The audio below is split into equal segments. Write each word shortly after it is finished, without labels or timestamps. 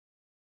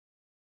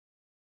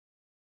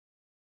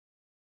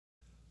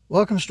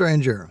Welcome,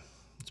 stranger.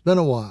 It's been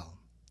a while.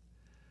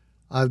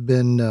 I've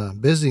been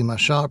busy in my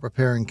shop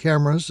repairing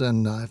cameras,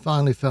 and I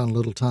finally found a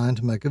little time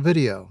to make a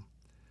video,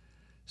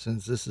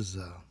 since this is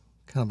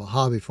kind of a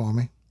hobby for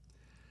me.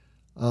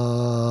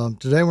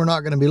 Today we're not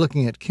going to be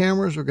looking at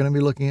cameras, we're going to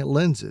be looking at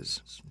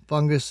lenses.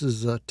 Fungus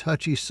is a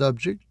touchy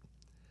subject.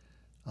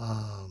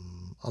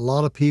 A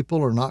lot of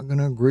people are not going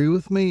to agree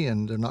with me,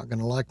 and they're not going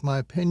to like my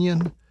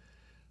opinion.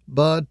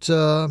 But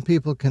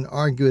people can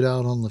argue it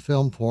out on the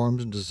film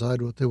forums and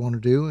decide what they want to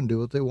do and do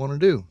what they want to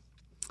do.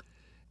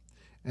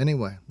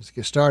 Anyway, let's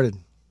get started.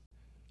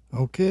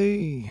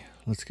 Okay,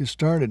 let's get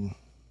started.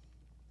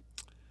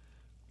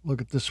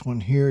 Look at this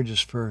one here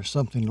just for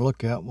something to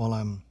look at while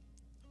I'm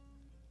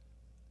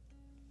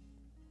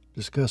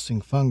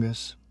discussing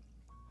fungus.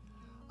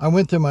 I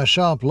went through my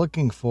shop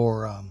looking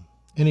for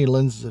any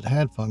lenses that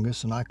had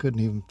fungus, and I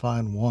couldn't even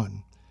find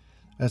one.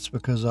 That's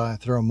because I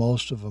throw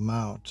most of them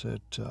out.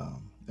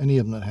 Any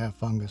of them that have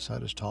fungus, I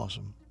just toss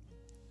them.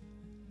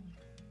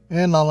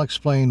 And I'll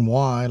explain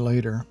why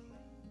later.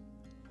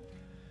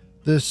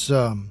 This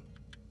lens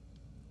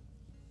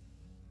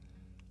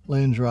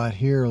right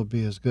here will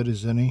be as good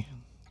as any.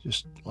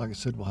 Just like I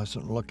said, we'll have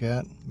something to look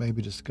at.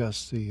 Maybe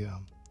discuss the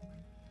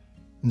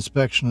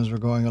inspection as we're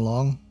going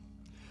along.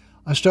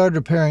 I started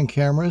repairing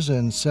cameras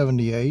in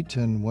 '78,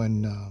 and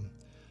when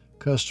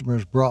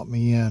customers brought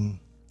me in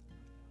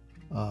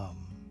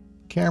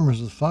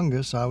cameras with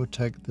fungus, I would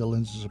take the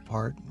lenses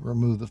apart,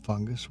 remove the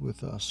fungus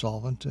with a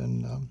solvent,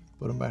 and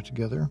put them back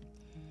together,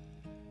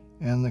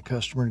 and the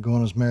customer would go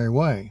on his merry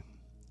way.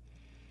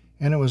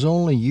 And it was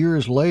only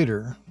years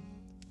later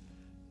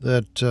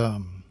that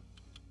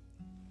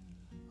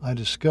I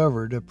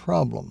discovered a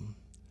problem.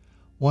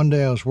 One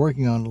day I was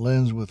working on a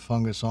lens with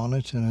fungus on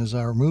it, and as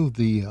I removed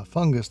the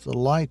fungus, the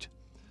light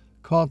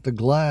caught the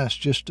glass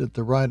just at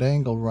the right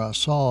angle where I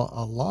saw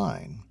a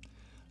line.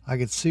 I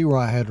could see where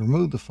I had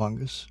removed the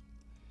fungus,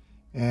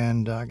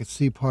 and I could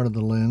see part of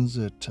the lens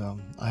that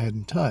I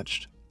hadn't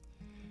touched.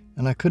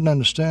 And I couldn't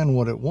understand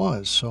what it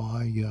was, so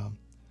I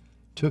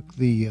took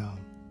the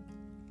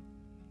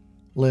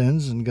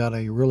lens and got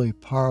a really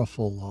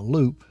powerful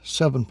loupe,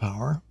 7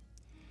 power,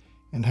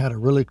 and had a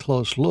really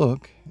close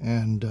look,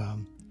 and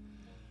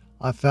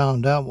I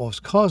found out what was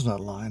causing that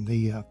line,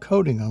 the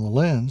coating on the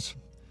lens.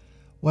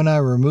 When I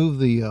removed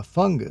the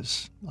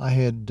fungus, I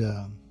had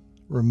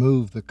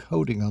removed the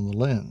coating on the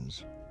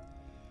lens.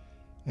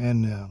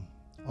 And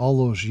all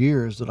those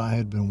years that I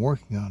had been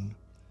working on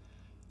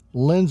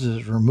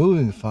lenses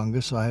removing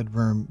fungus, I had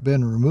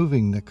been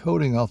removing the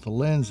coating off the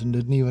lens and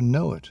didn't even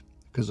know it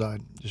because I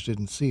just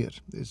didn't see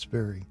it.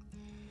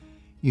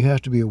 You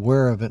have to be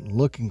aware of it and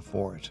looking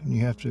for it, and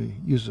you have to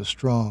use a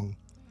strong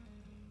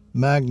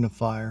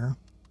magnifier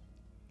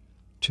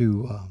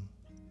to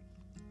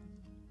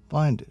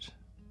find it.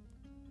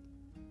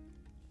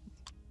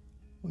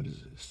 What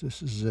is this?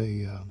 This is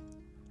a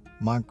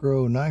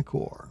micro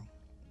Nikkor.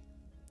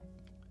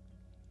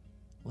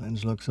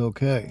 Lens looks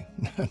okay.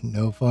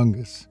 No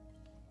fungus.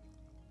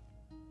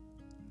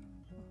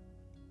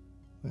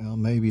 Well,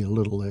 maybe a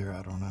little there,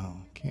 I don't know.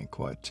 Can't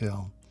quite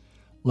tell.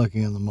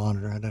 Looking in the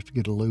monitor, I'd have to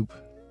get a loupe.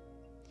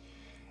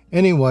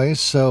 Anyway,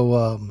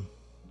 so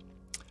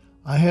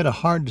I had a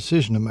hard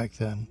decision to make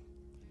then.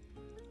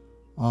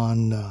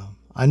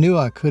 I knew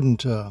I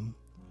couldn't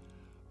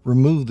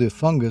remove the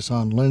fungus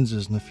on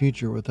lenses in the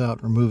future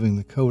without removing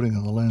the coating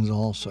on the lens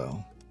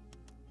also.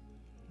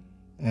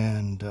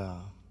 And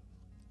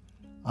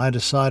I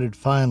decided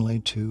finally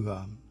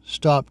to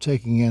stop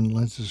taking in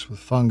lenses with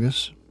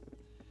fungus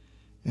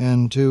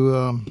and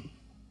to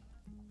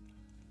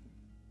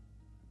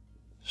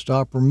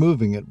stop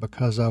removing it,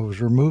 because I was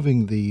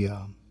removing the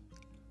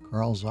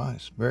Carl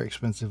Zeiss, very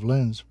expensive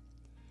lens.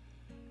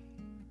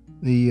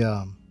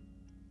 In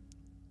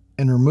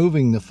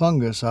removing the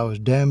fungus, I was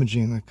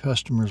damaging the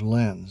customer's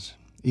lens,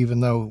 even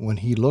though when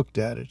he looked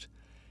at it,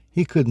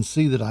 he couldn't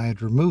see that I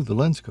had removed the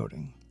lens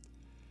coating.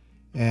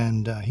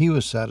 And he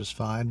was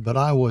satisfied, but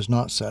I was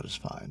not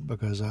satisfied,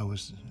 because I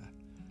was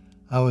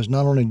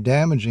not only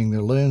damaging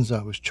their lens,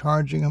 I was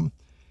charging them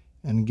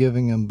and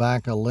giving them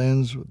back a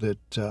lens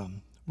that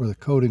where the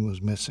coating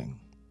was missing.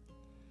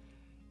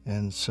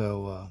 And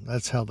so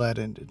that's how that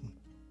ended.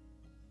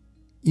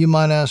 You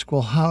might ask,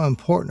 well, how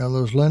important are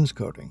those lens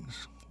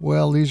coatings?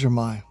 Well, these are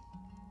my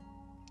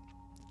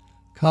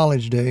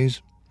college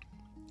days,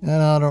 and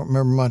I don't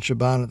remember much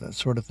about it, that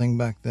sort of thing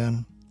back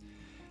then.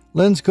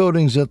 Lens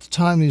coatings at the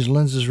time these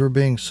lenses were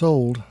being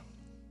sold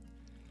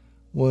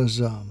was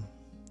a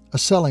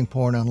selling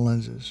point on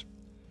lenses.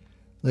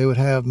 They would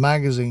have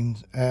magazine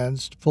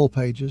ads, full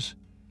pages,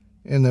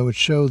 and they would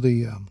show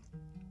the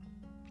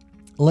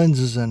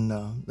lenses, and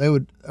they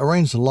would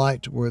arrange the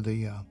light to where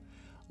the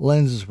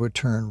lenses would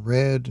turn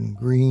red and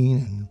green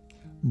and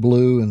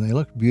blue, and they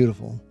looked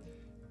beautiful.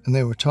 And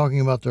they were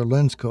talking about their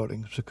lens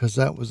coatings because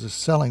that was the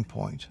selling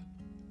point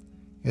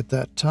at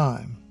that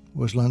time,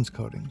 was lens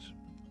coatings.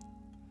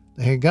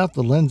 They had got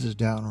the lenses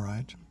down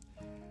right.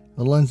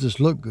 The lenses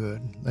looked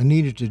good. They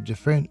needed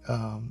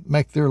to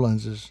make their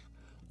lenses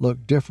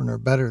look different or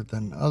better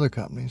than other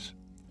companies.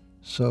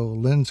 So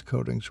lens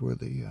coatings were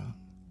the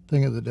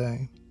thing of the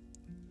day.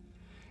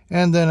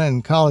 And then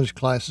in college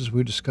classes,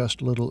 we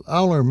discussed a little. I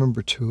only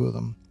remember two of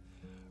them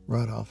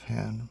right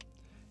offhand.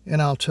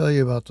 And I'll tell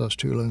you about those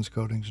two lens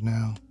coatings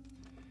now.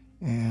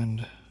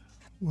 And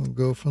we'll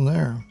go from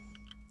there.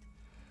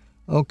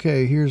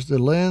 Okay, here's the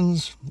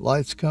lens,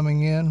 lights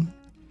coming in.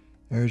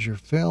 There's your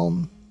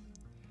film,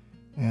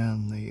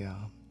 and the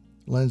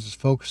lens is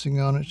focusing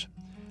on it.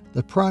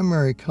 The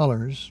primary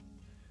colors,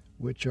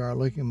 which are,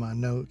 looking at my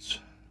notes,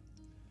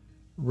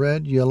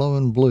 red, yellow,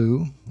 and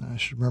blue, I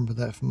should remember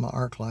that from my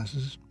art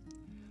classes,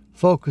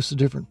 focus at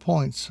different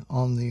points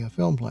on the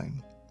film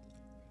plane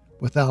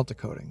without the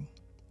coating.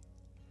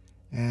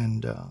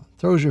 And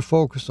throws your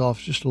focus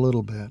off just a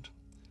little bit.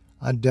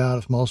 I doubt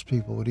if most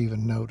people would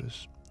even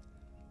notice.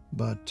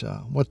 But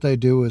what they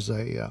do is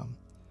they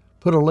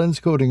put a lens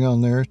coating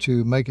on there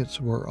to make it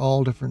so where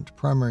all different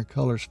primary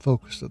colors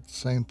focus at the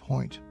same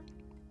point.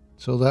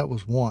 So that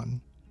was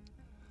one.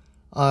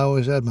 I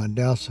always had my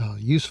doubts how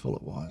useful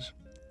it was,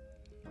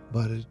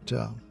 but it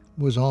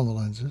was on the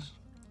lenses.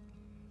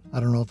 I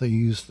don't know if they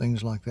use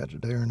things like that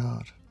today or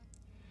not.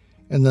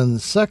 And then the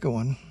second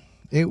one,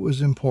 it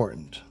was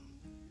important.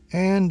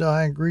 And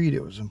I agreed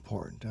it was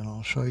important, and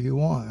I'll show you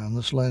why on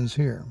this lens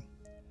here.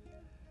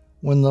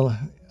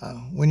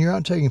 When you're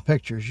out taking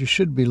pictures, you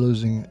should be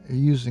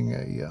using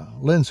a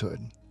lens hood.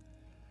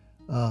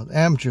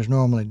 Amateurs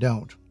normally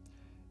don't.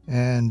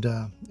 And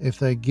if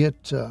they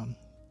get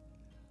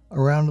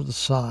around to the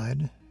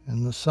side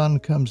and the sun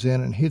comes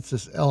in and hits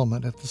this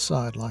element at the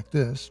side like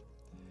this,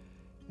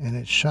 and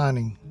it's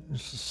shining,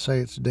 let's say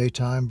it's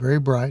daytime, very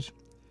bright,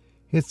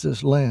 hits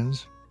this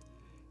lens,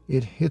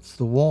 it hits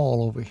the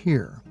wall over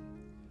here.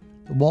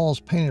 The wall's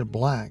painted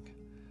black,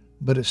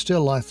 but it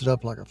still lights it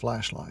up like a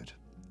flashlight.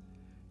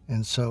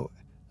 And so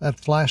that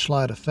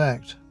flashlight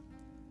effect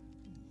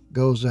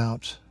goes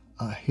out,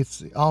 hits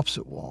the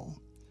opposite wall,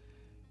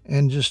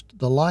 and just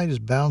the light is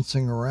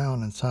bouncing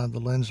around inside the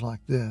lens like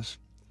this.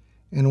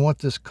 And what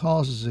this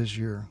causes is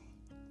your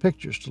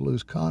pictures to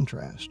lose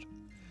contrast.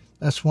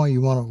 That's why you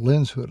want a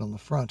lens hood on the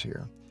front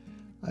here.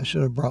 I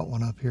should have brought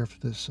one up here for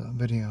this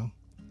video.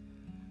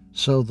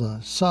 So the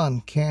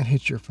sun can't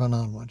hit your front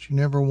element. You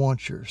never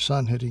want your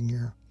sun hitting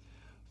your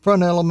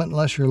front element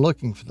unless you're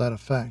looking for that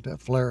effect,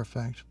 that flare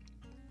effect.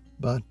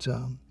 But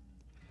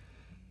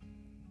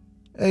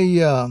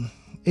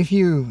if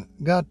you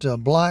got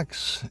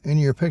blacks in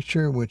your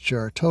picture, which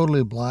are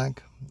totally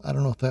black, I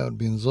don't know if that would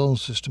be in the zone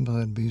system, but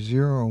that'd be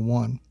 0 or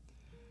 1.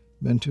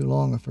 Been too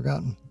long, I've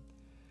forgotten.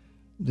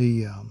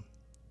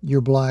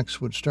 Your blacks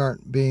would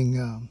start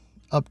being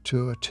up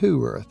to a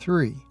 2 or a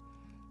 3.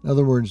 In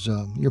other words,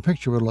 your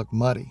picture would look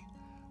muddy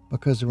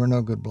because there were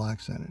no good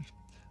blacks in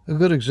it. A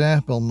good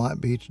example might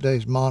be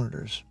today's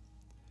monitors.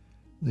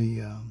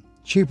 The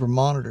cheaper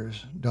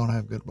monitors don't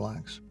have good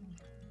blacks,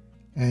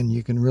 and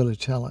you can really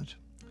tell it.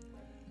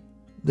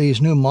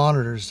 These new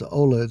monitors, the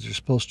OLEDs, are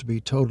supposed to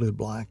be totally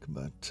black,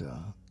 but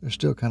they're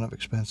still kind of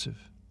expensive.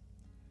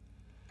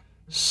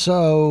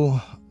 So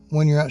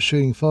when you're out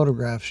shooting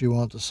photographs, you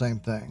want the same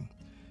thing.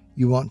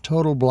 You want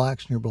total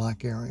blacks in your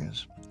black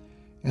areas.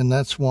 And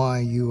that's why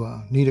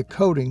you need a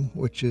coating,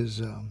 which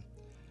is,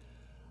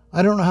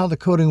 I don't know how the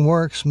coating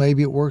works.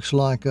 Maybe it works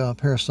like a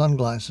pair of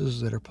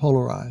sunglasses that are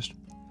polarized,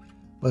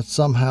 but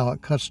somehow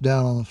it cuts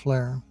down on the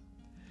flare.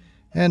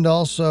 And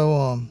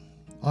also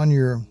on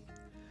your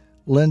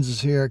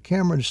lenses here,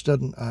 a lens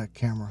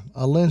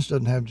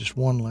doesn't have just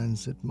one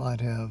lens. It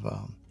might have,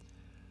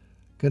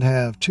 could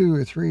have 2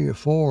 or 3 or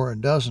 4 or a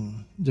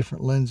dozen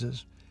different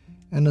lenses.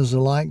 And as the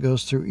light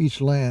goes through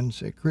each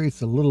lens, it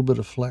creates a little bit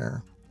of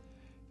flare.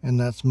 And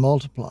that's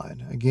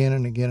multiplied again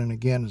and again and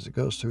again as it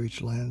goes through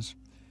each lens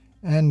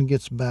and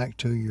gets back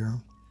to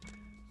your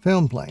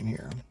film plane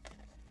here,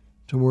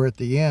 to where at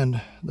the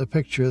end, the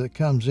picture that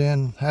comes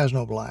in has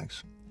no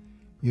blacks.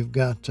 You've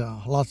got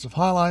lots of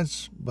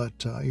highlights,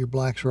 but your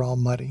blacks are all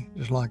muddy,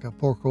 just like a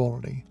poor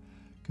quality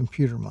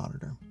computer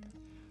monitor.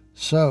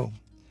 So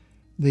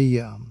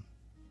the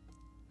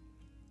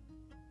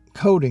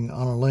coating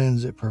on a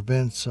lens, it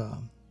prevents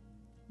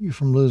you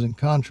from losing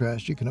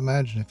contrast. You can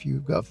imagine if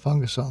you've got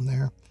fungus on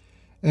there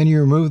and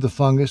you remove the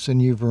fungus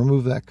and you've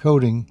removed that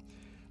coating,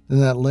 then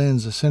that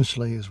lens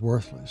essentially is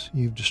worthless.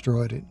 You've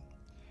destroyed it.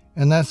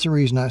 And that's the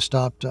reason I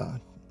stopped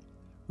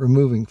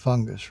removing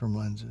fungus from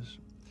lenses.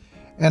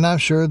 And I'm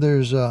sure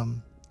there's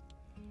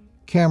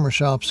camera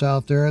shops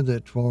out there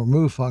that will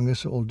remove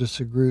fungus that will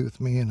disagree with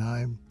me, and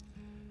I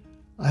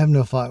have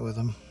no fight with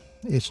them.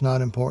 It's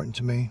not important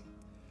to me.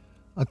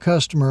 A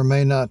customer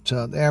may not,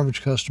 the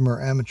average customer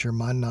or amateur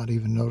might not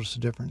even notice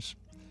the difference.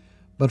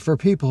 But for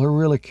people who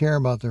really care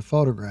about their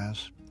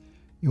photographs,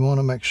 you want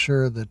to make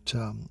sure that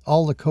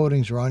all the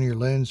coatings are on your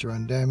lens are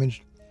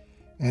undamaged.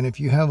 And if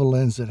you have a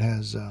lens that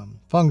has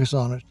fungus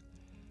on it,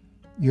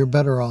 you're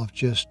better off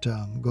just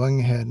going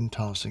ahead and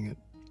tossing it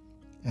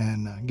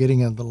and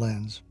getting out of the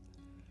lens.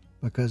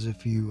 Because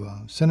if you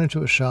send it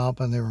to a shop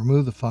and they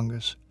remove the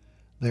fungus,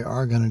 they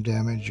are going to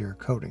damage your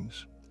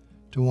coatings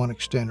to one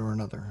extent or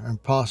another,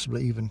 and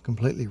possibly even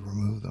completely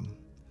remove them.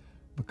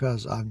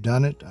 because I've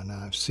done it and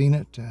I've seen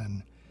it,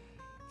 and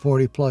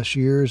 40 plus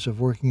years of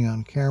working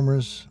on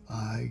cameras,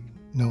 I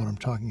know what I'm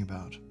talking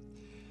about.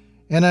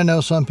 And I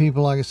know some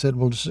people, like I said,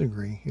 will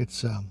disagree.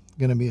 It's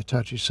going to be a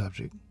touchy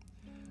subject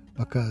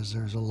because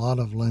there's a lot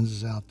of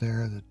lenses out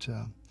there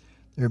that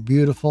they're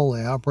beautiful,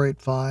 they operate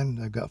fine,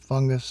 they've got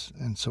fungus,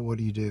 and so what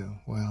do?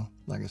 Well,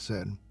 like I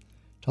said,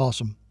 toss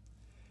them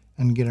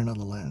and get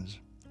another lens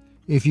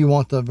if you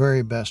want the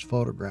very best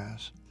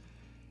photographs.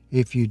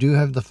 If you do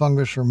have the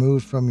fungus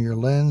removed from your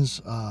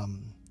lens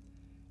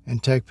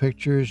and take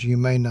pictures, you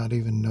may not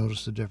even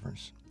notice the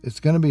difference. It's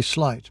going to be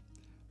slight,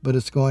 but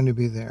it's going to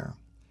be there.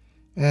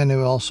 And it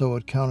also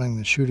accounting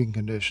the shooting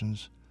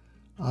conditions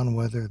on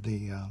whether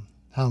the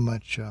how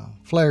much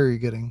flare you're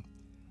getting.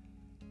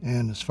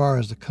 And as far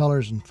as the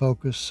colors and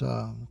focus,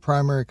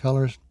 primary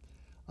colors,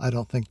 I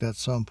don't think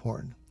that's so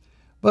important.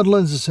 But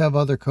lenses have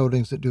other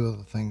coatings that do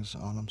other things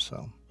on them.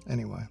 So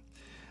anyway,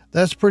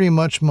 that's pretty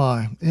much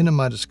my end of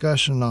my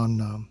discussion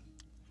on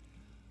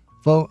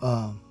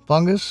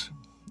fungus.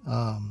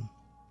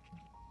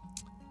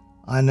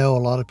 I know a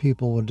lot of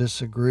people will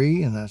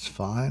disagree, and that's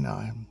fine.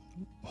 I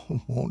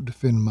won't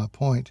defend my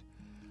point.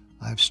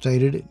 I've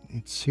stated it.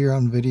 It's here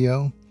on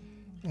video,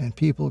 and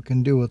people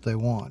can do what they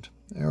want.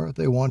 Or if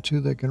they want to,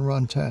 they can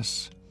run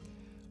tests,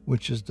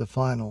 which is the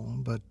final.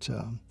 But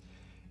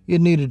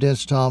you'd need a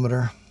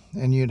densitometer,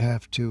 and you'd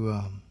have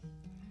to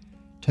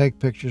take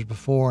pictures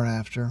before and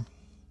after,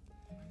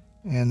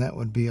 and that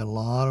would be a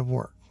lot of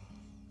work.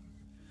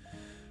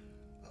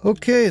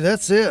 Okay,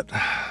 that's it.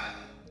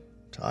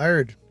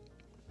 Tired.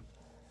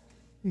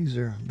 These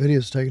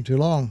videos taking too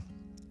long.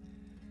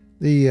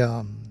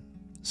 The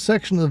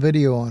section of the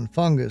video on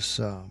fungus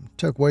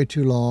took way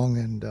too long,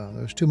 and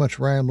there was too much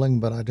rambling,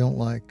 but I don't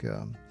like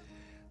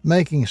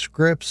making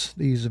scripts.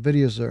 These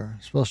videos are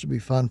supposed to be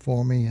fun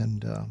for me,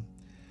 and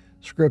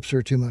scripts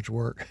are too much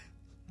work.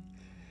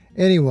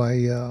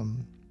 Anyway,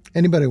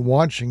 anybody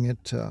watching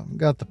it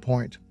got the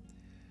point.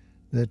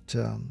 That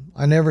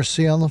I never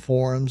see on the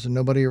forums and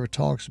nobody ever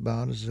talks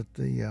about is that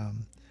the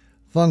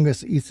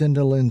fungus eats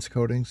into lens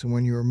coatings, and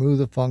when you remove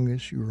the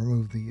fungus, you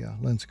remove the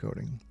lens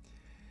coating.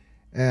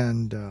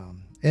 And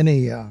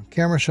any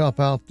camera shop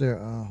out there,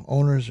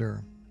 owners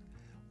are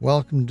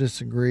welcome to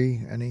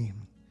disagree. Any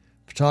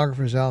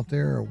photographers out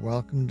there are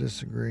welcome to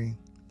disagree.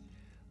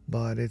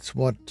 But it's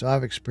what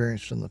I've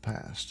experienced in the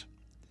past.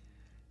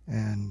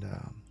 And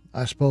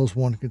I suppose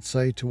one could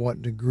say to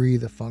what degree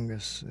the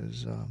fungus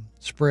is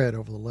spread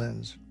over the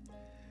lens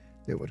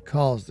that would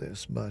cause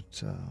this,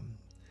 but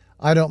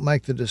I don't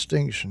make the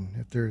distinction.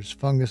 If there's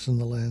fungus in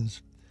the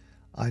lens,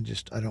 I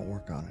don't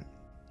work on it.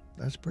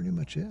 That's pretty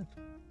much it.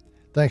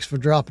 Thanks for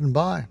dropping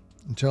by.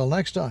 Until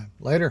next time,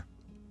 later.